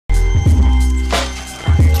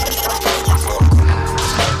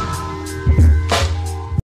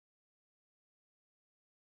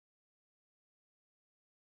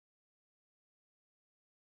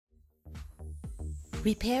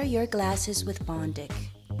Repair your glasses with Bondic.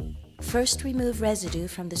 First, remove residue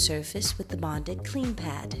from the surface with the Bondic Clean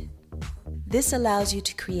Pad. This allows you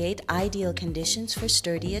to create ideal conditions for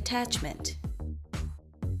sturdy attachment.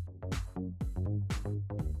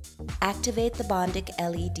 Activate the Bondic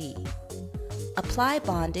LED. Apply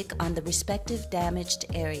Bondic on the respective damaged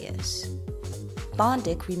areas.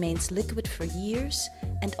 Bondic remains liquid for years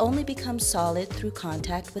and only becomes solid through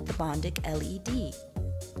contact with the Bondic LED.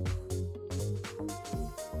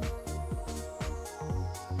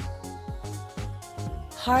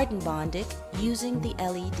 Harden Bondic using the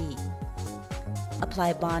LED.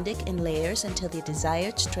 Apply Bondic in layers until the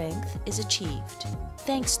desired strength is achieved.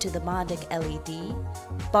 Thanks to the Bondic LED,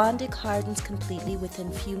 Bondic hardens completely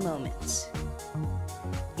within few moments.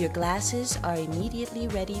 Your glasses are immediately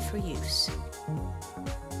ready for use.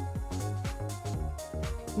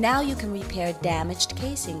 Now you can repair damaged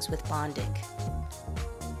casings with Bondic.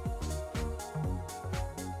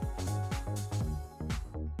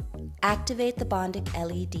 Activate the Bondic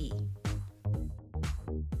LED.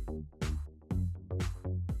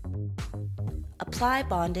 Apply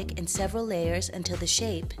Bondic in several layers until the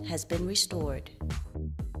shape has been restored.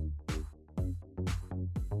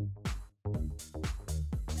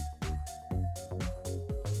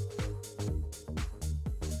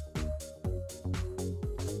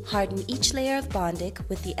 Harden each layer of Bondic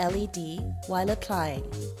with the LED while applying.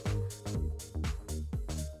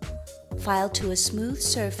 File to a smooth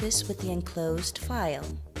surface with the enclosed file.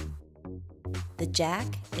 The jack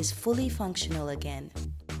is fully functional again.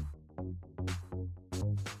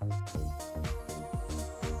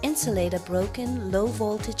 Insulate a broken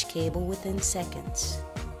low-voltage cable within seconds.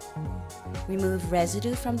 Remove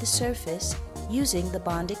residue from the surface using the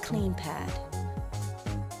Bondic Clean Pad.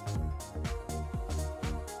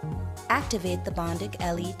 Activate the Bondic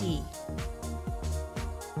LED.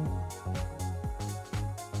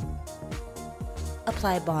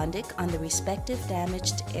 Apply Bondic on the respective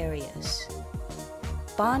damaged areas.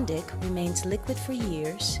 Bondic remains liquid for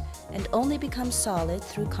years and only becomes solid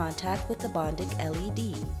through contact with the Bondic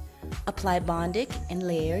LED. Apply Bondic in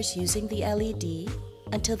layers using the LED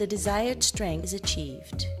until the desired strength is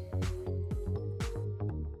achieved.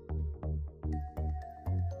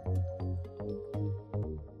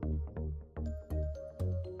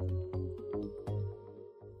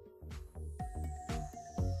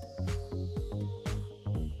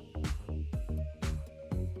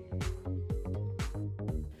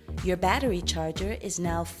 Your battery charger is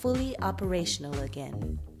now fully operational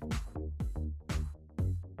again.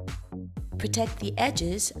 Protect the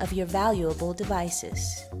edges of your valuable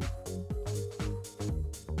devices.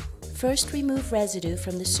 First, remove residue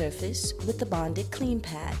from the surface with the Bondic Clean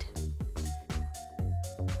Pad.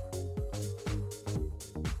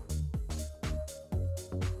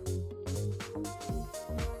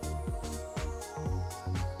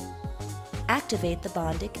 Activate the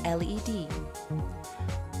Bondic LED.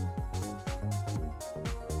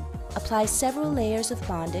 Apply several layers of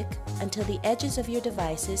Bondic until the edges of your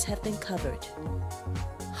devices have been covered.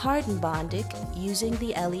 Harden Bondic using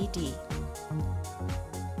the LED.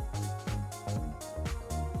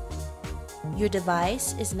 Your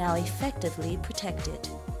device is now effectively protected.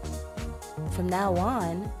 From now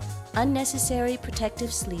on, unnecessary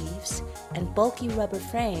protective sleeves and bulky rubber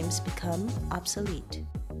frames become obsolete.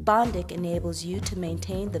 Bondic enables you to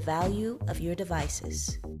maintain the value of your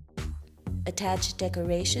devices. Attach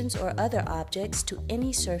decorations or other objects to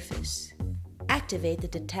any surface. Activate the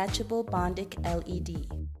detachable Bondic LED.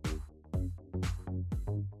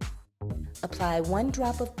 Apply 1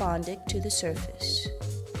 drop of Bondic to the surface.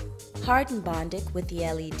 Harden Bondic with the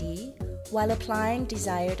LED while applying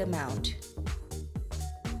desired amount.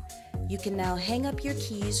 You can now hang up your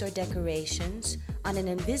keys or decorations on an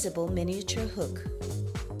invisible miniature hook.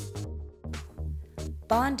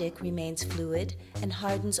 Bondic remains fluid and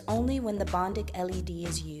hardens only when the Bondic LED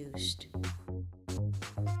is used.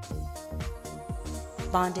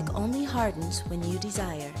 Bondic only hardens when you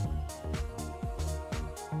desire.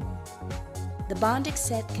 The Bondic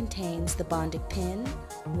set contains the Bondic pin,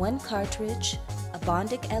 1 cartridge, a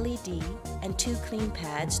Bondic LED, and 2 clean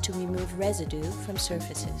pads to remove residue from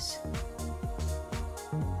surfaces.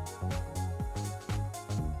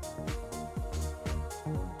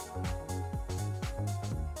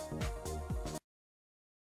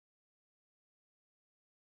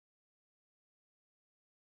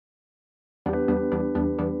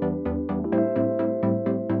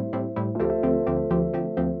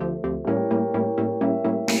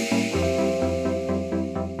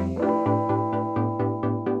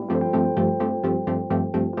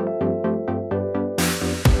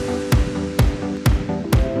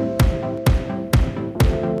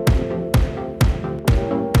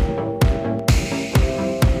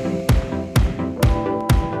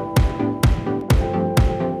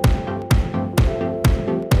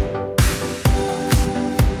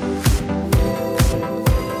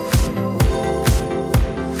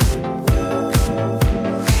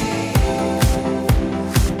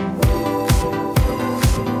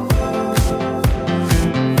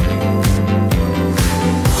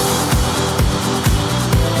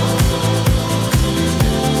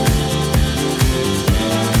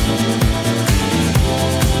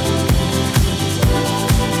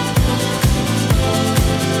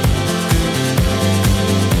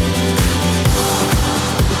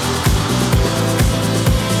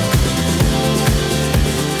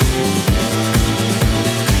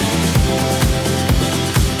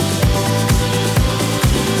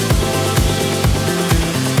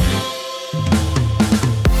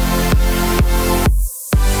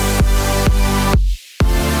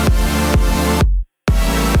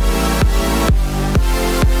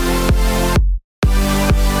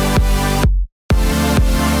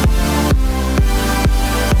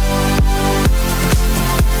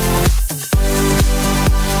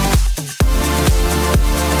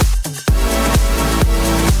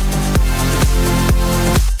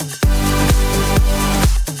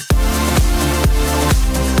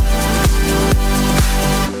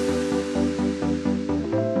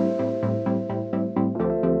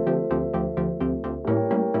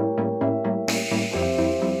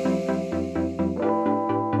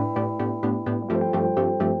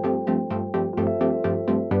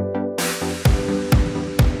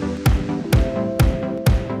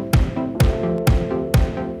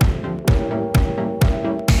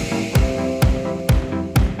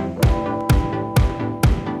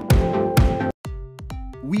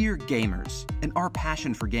 gamers, and our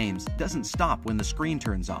passion for games doesn't stop when the screen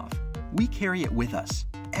turns off. We carry it with us,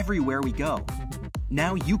 everywhere we go.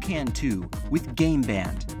 Now you can too, with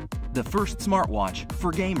GameBand, the first smartwatch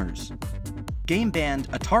for gamers. GameBand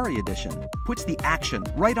Atari Edition puts the action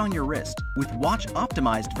right on your wrist with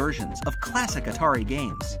watch-optimized versions of classic Atari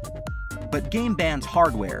games. But GameBand's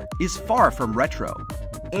hardware is far from retro.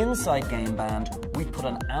 Inside GameBand, we put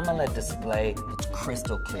an AMOLED display that's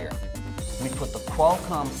crystal clear. We put the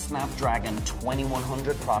Qualcomm Snapdragon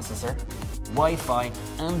 2100 processor, Wi-Fi,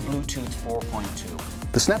 and Bluetooth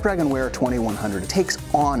 4.2. The Snapdragon Wear 2100 takes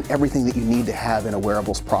on everything that you need to have in a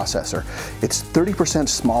wearables processor. It's 30%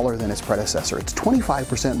 smaller than its predecessor. It's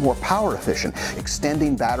 25% more power efficient,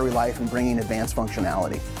 extending battery life and bringing advanced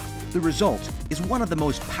functionality. The result is one of the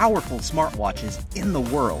most powerful smartwatches in the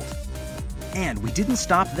world. And we didn't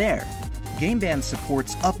stop there. GameBand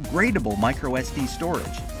supports upgradable microSD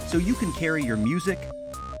storage, so you can carry your music,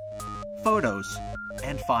 photos,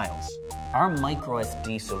 and files. Our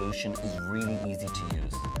microSD solution is really easy to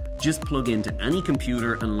use. Just plug into any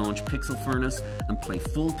computer and launch Pixel Furnace and play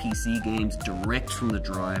full PC games direct from the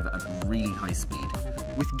drive at really high speed.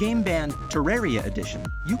 With GameBand Terraria Edition,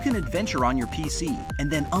 you can adventure on your PC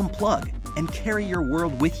and then unplug and carry your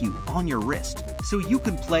world with you on your wrist, so you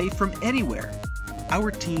can play from anywhere. Our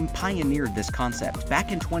team pioneered this concept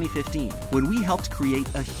back in 2015 when we helped create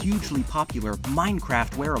a hugely popular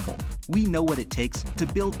Minecraft wearable. We know what it takes to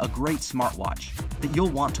build a great smartwatch that you'll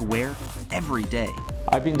want to wear every day.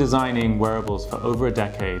 I've been designing wearables for over a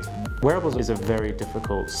decade. Wearables is a very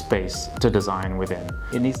difficult space to design within.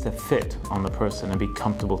 It needs to fit on the person and be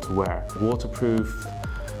comfortable to wear. Waterproof,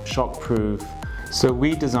 shockproof. So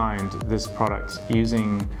we designed this product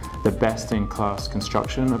using the best-in-class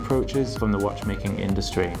construction approaches from the watchmaking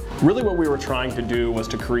industry. Really what we were trying to do was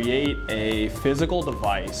to create a physical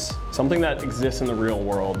device, something that exists in the real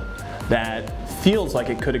world, that feels like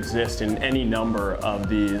it could exist in any number of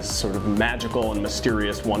these sort of magical and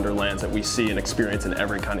mysterious wonderlands that we see and experience in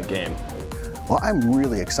every kind of game. Well, I'm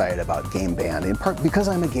really excited about GameBand, in part because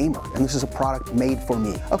I'm a gamer, and this is a product made for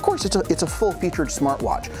me. Of course, it's a full-featured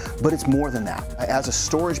smartwatch, but it's more than that. As a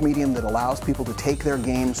storage medium that allows people to take their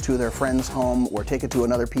games to their friend's home or take it to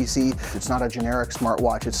another PC, it's not a generic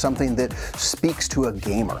smartwatch, it's something that speaks to a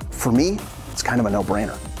gamer. For me, it's kind of a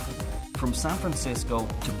no-brainer. From San Francisco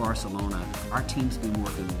to Barcelona, our team's been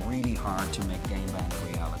working really hard to make GameBand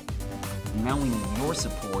a reality. Now we need your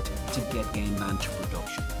support to get GameBand to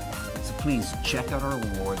production. So please check out our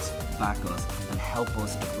awards, back us, and help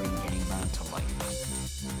us to bring GameBand to life.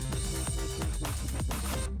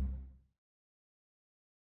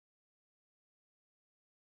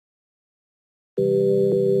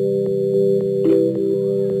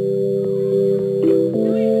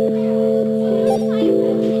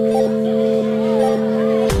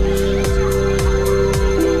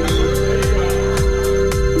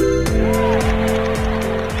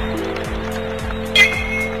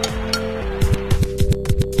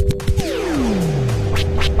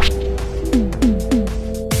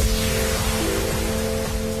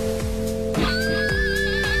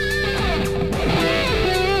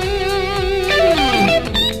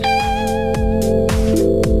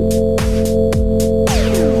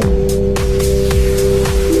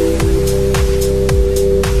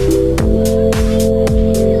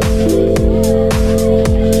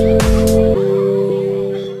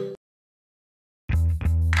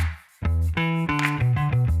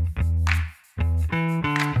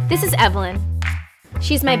 This is Evelyn.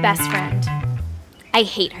 She's my best friend. I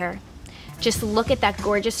hate her. Just look at that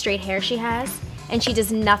gorgeous straight hair she has, and she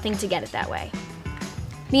does nothing to get it that way.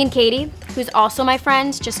 Me and Katie, who's also my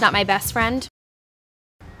friend, just not my best friend.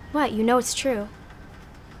 What, you know it's true.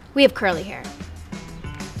 We have curly hair.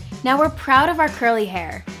 Now we're proud of our curly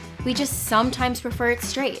hair. We just sometimes prefer it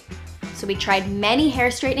straight. So we tried many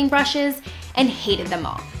hair straightening brushes and hated them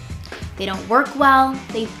all. They don't work well,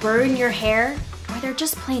 they burn your hair, or they're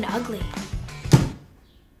just plain ugly.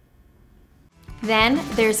 Then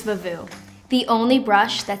there's Vavoo, the only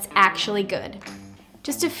brush that's actually good.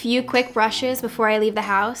 Just a few quick brushes before I leave the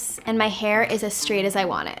house, and my hair is as straight as I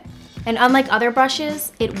want it. And unlike other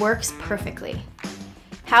brushes, it works perfectly.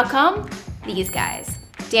 How come? These guys,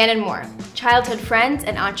 Dan and Moore, childhood friends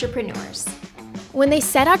and entrepreneurs. When they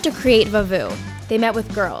set out to create Vavoo, they met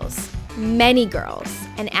with girls, many girls,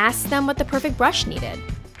 and asked them what the perfect brush needed.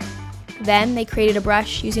 Then they created a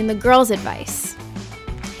brush using the girls' advice.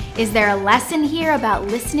 Is there a lesson here about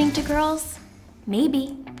listening to girls?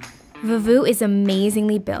 Maybe. Vavoo is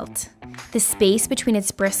amazingly built. The space between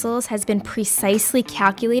its bristles has been precisely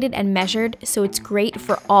calculated and measured, so it's great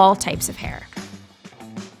for all types of hair.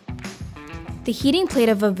 The heating plate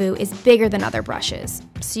of Vavoo is bigger than other brushes,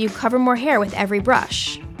 so you cover more hair with every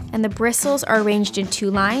brush. And the bristles are arranged in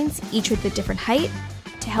 2 lines, each with a different height,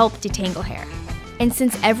 to help detangle hair. And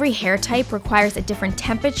since every hair type requires a different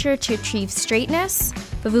temperature to achieve straightness,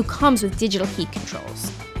 Vavoo comes with digital heat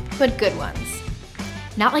controls. But good ones.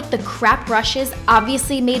 Not like the crap brushes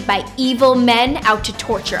obviously made by evil men out to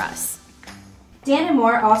torture us. Dan and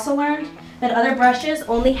Moore also learned that other brushes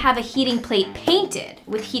only have a heating plate painted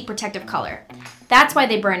with heat protective color. That's why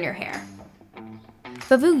they burn your hair.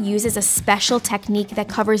 Vavoo uses a special technique that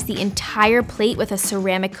covers the entire plate with a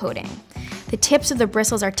ceramic coating. The tips of the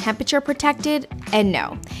bristles are temperature protected, and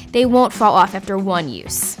no, they won't fall off after 1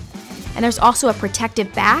 use. And there's also a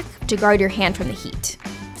protective back to guard your hand from the heat.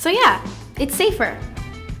 So yeah, it's safer.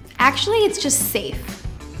 Actually, it's just safe.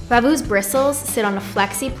 Vavoo's bristles sit on a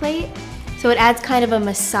flexi plate, so it adds kind of a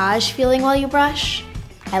massage feeling while you brush.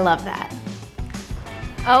 I love that.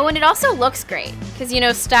 Oh, and it also looks great, because you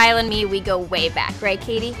know, Style and me, we go way back, right,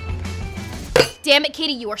 Katie? Damn it,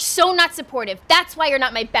 Katie, you are so not supportive. That's why you're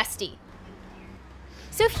not my bestie.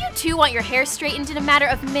 So if you too want your hair straightened in a matter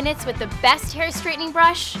of minutes with the best hair straightening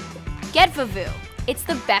brush, get Vavoo. It's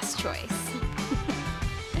the best choice.